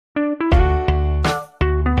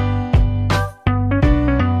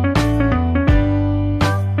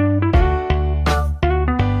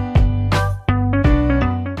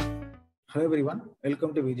everyone,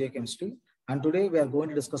 welcome to Vijay Chemistry. And today we are going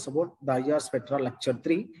to discuss about the IR Spectra lecture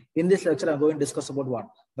 3. In this lecture, I am going to discuss about what?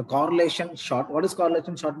 The correlation shot. What does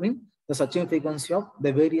correlation shot mean? The searching frequency of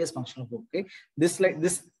the various functional group. Okay. This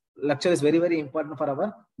lecture is very important for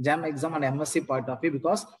our JAM exam and MSc point of view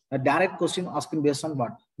because a direct question asking based on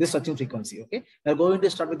what? This searching frequency. Okay. We are going to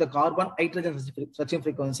start with the carbon hydrogen searching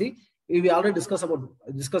frequency. We already discuss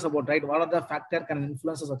about right what are the factor can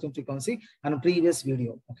influence the searching frequency and previous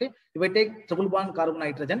video. Okay. If I take triple bond carbon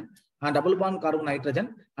hydrogen and double bond carbon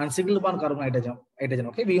hydrogen and single bond carbon hydrogen.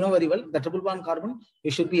 Okay, we know very well the triple bond carbon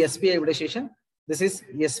it should be sp hybridization. This is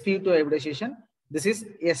sp2 hybridization. This is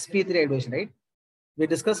sp3 hybridization, right? We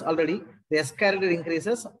discussed already the s character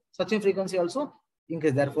increases, searching frequency also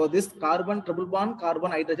increases. Therefore, this carbon triple bond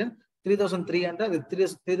carbon hydrogen 3300 with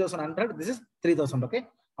 3100. This is 3000. Okay.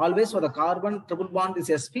 Always for the carbon triple bond is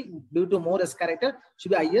sp due to more s character should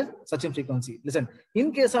be higher searching frequency. Listen,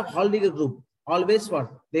 in case of Aldehyde group, always what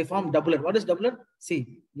they form doublet. What is doublet?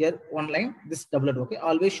 See here one line, this doublet. Okay,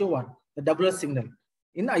 always show what the doublet signal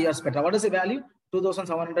in IR spectra. What is the value?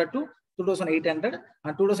 2700 to 2800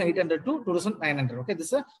 and 2800 to 2900. Okay,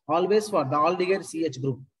 this is always for the aldehyde CH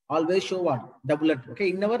group. Always show what doublet. Okay,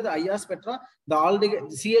 in our the IR spectra, the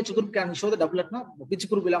aldehyde CH group can show the doublet. Now, which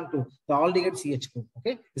group belong to the aldehyde CH group?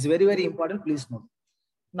 Okay, it's very important. Please note.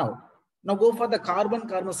 Now go for the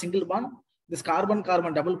carbon single bond. This carbon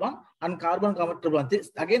double bond and carbon triple bond.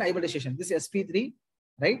 This again hybridization. This is sp3,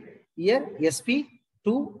 right? Here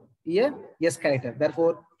sp2, here s character.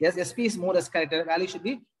 Therefore, yes, sp is more s character. Value should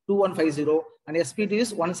be 2150 and sp2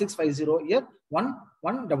 is 1650. Here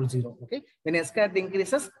 1100. Okay. When s character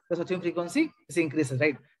increases, the searching frequency is increases,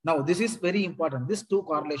 right? Now this is very important. This two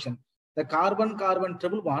correlation, the carbon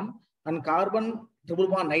triple bond and carbon triple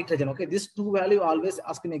bond nitrogen. Okay, this two value always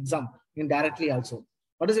ask in exam indirectly also.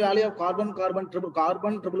 What is the value of carbon triple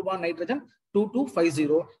bond nitrogen?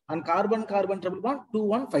 2250 and carbon triple bond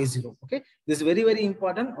 2150. Okay, this is very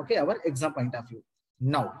important. Okay, our exam point of view.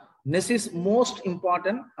 Now, this is most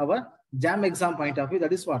important our JAM exam point of view.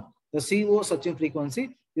 That is what the CO searching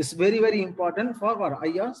frequency is very important for our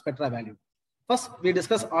IR spectra value. First, we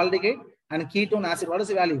discuss aldehyde and ketone acid. What is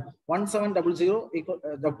the value? 1700 equal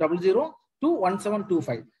 00 to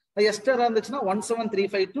 1725. The ester and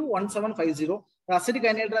 1735 to 1750. The acidic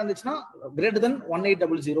anhydride and greater than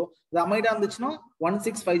 1800. The amide and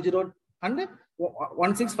 1650 and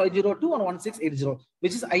 1650 and 1680,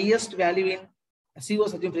 which is highest value in CO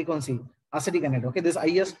searching frequency. Acidic anhydride. Okay, this is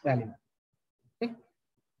highest value. Okay,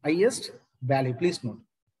 highest value. Please note.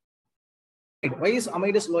 Why is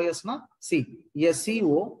amide is lowest? Na? See, yes,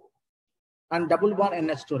 CO and double bond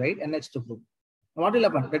NH2, right? NH2 group. What will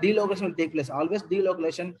happen? The delocalization will take place. Always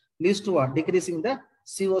delocalization leads to what? Decreasing the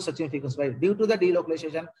CO searching frequency. Right? Due to the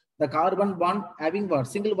delocalization, the carbon bond having what?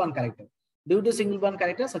 Single bond character. Due to single bond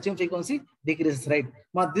character, searching frequency decreases. Right?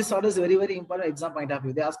 But this order is very important exam point of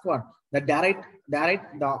view. They ask what? The direct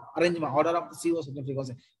the arrangement order of the CO searching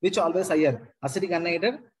frequency, which always higher. Acidic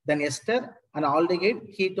anhydride, then ester and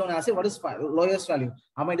aldehyde, ketone acid. What is lowest value?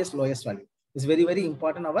 Amide is lowest value. It's very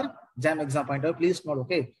important our JAM exam point of view. Please note.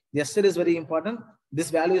 Okay, the ester is very important. This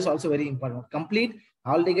value is also very important. Complete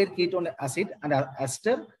aldehyde, ketone acid and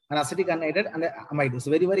ester and acidic anhydride and amide is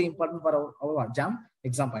very important for our JAM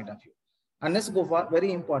exam point of view. And let's go for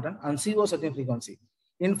very important and CO searching frequency.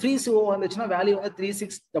 In free CO on the value of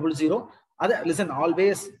 3600. Listen,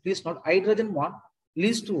 always please note hydrogen bond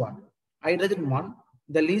leads to what? Hydrogen bond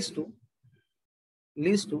the leads to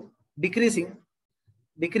decreasing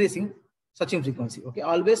searching frequency. Okay,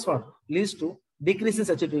 always what leads to decreasing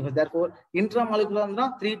searching frequency. Therefore,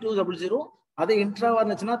 intramolecular 3200, other intra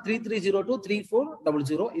 3302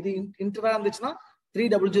 3400. This intra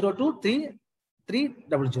 3002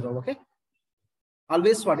 3300. Okay,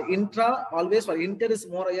 always what intra, always what inter is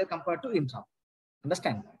more higher compared to intra.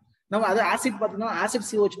 Understand? Now, other acid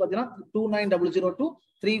COH 2900 to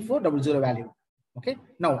 3400 value. Okay.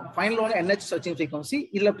 Now, final one NH searching frequency.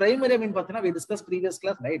 In the primary mean we discussed previous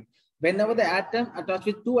class, right? Whenever the atom attached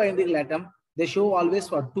with two identical atom, they show always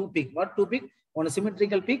for two peak. What two peak? One is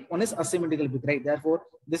symmetrical peak, one is asymmetrical peak, right? Therefore,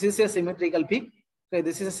 this is a symmetrical peak. Okay,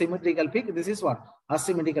 this is a symmetrical peak. This is what?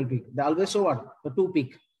 Asymmetrical peak. They always show what? The two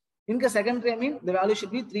peak. In the secondary, I mean, the value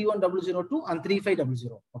should be 31002 and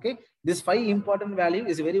 3500. Okay, this 5 important value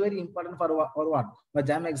is very important for what? For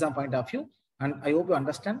JAM exam point of view. And I hope you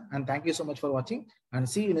understand. And thank you so much for watching. And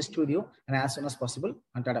see you in next video and as soon as possible.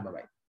 And tada, bye bye.